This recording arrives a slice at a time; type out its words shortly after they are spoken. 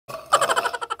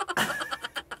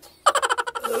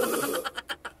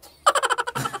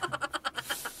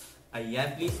Ayan,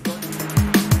 please go.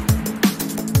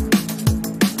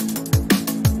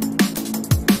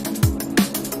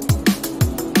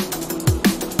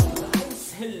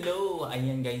 Hello!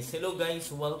 Ayan guys. Hello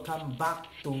guys. Welcome back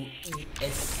to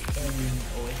ESN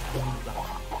Vlog.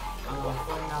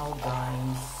 For now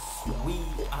guys, we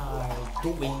are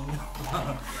doing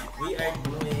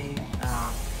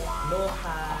no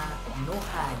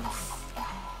hands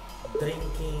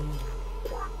drinking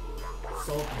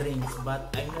soft drinks,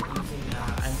 but I'm not using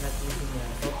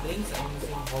soft drinks. I'm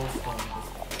using Holsten.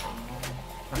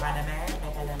 Baka naman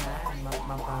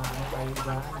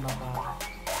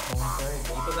sponsored.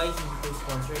 Ito guys, hindi to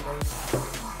sponsor guys.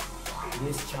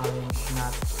 This challenge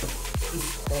not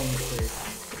sponsored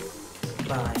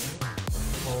by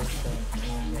Holsten.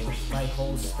 Ayan guys, by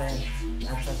Holsten.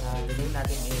 At saka gawin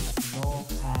natin is no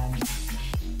hand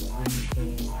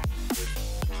drinking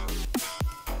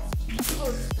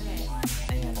Holsten.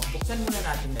 Ayan, buksan muna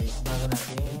natin guys bago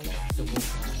natin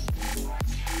subukan.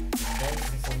 Guys,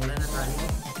 simulan na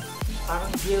tayo.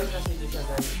 Parang beer kasi ito siya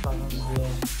guys, parang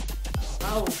beer.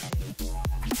 Wow!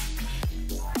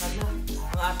 Hala,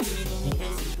 ang ating inumin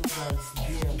guys ito guys,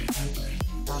 beer.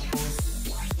 Tapos,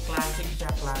 classic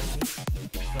siya, classic.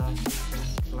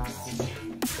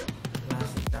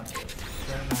 Tapos,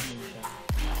 share natin siya.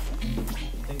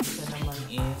 Ito yung isa naman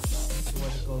is,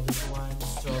 what you call this one,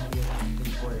 strawberry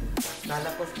liqueur.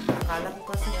 Akala ko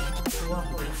kasi ang kuha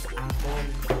ko is apple.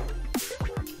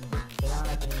 Kailangan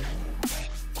natin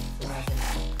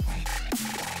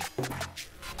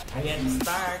Ayan,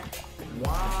 start.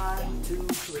 1, 2,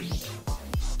 3.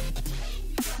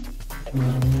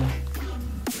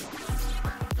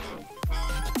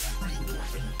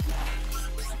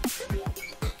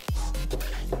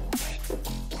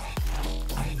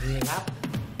 Ang hirap.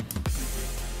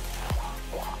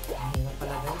 Ang hirap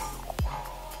pala guys.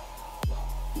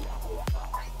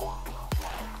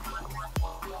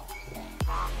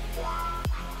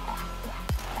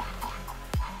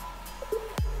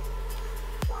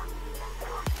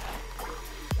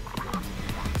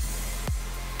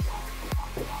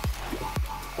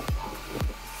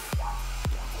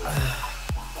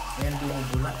 Ayan,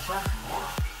 bumubula siya.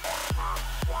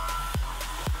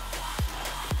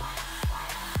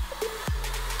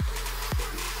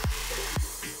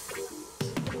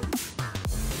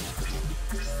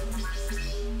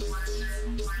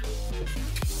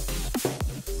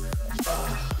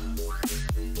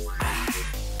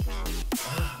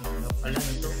 Ano pala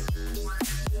nito?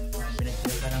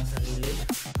 Pinagkira ka ng sarili.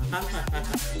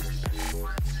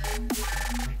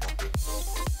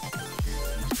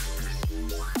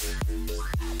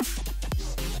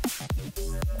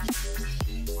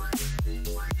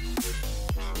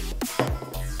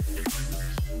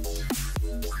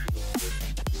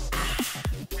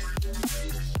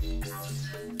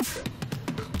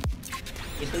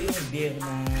 Ito yung beer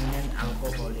na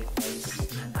non-alcoholic guys.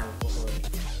 Non-alcoholic.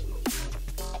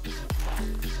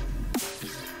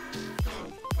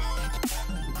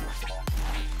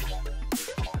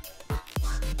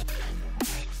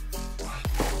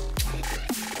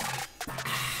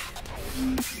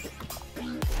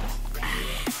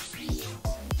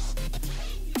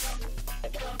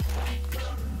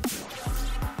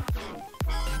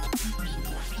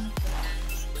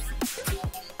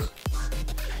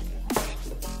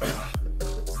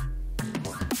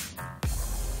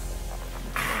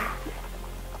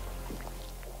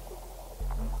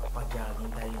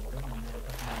 Kapag-jogging tayo ito.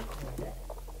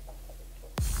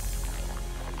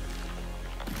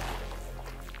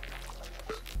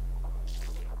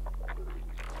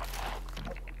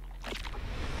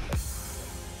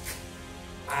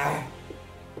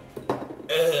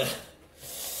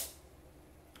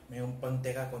 May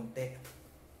umpante ka konti.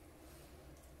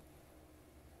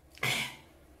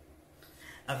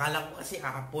 Akala ko kasi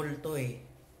apple to eh.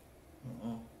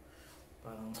 Oo.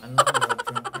 Parang ano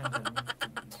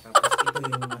tapos ito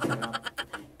yung masarap.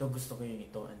 Ito gusto ko yung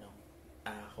ito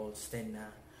Holsten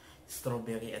na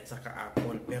strawberry at saka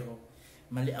apple, pero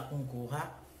mali akong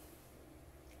kuha.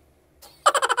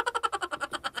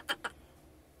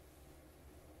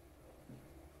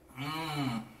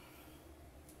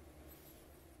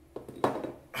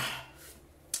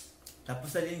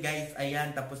 Tapos na din guys,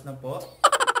 ayan, tapos na po.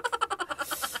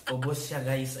 Ubos siya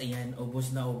guys, ayan,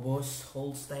 ubos na ubos.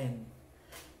 Holsten,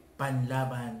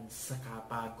 panlaban sa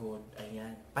kapagod,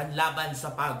 ayan, panlaban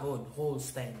sa pagod,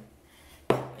 Holsten.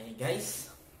 Ayan guys,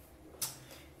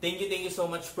 thank you so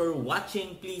much for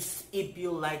watching. Please, if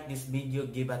you like this video,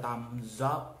 give a thumbs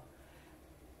up.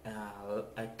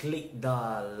 Click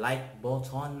the like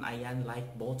button, ayan,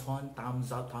 like button,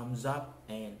 thumbs up,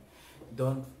 and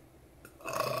don't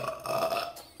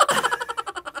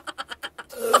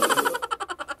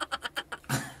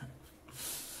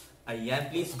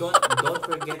Ayan, please don't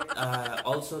forget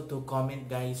also to comment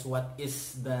guys what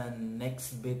is the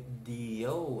next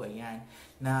video. Ayan,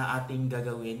 na ating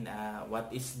gagawin. What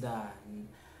is the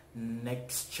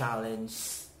next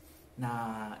challenge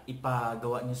na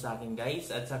ipagawa nyo sa akin guys.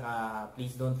 At saka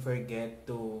please don't forget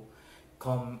to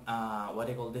what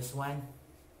do you call this one?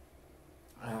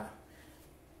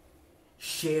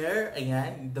 Share,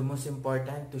 ayan, the most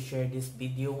important to share this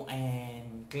video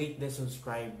and click the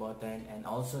subscribe button and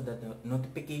also the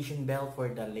notification bell for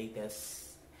the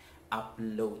latest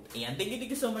upload. Ayan, thank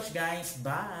you so much guys.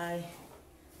 Bye!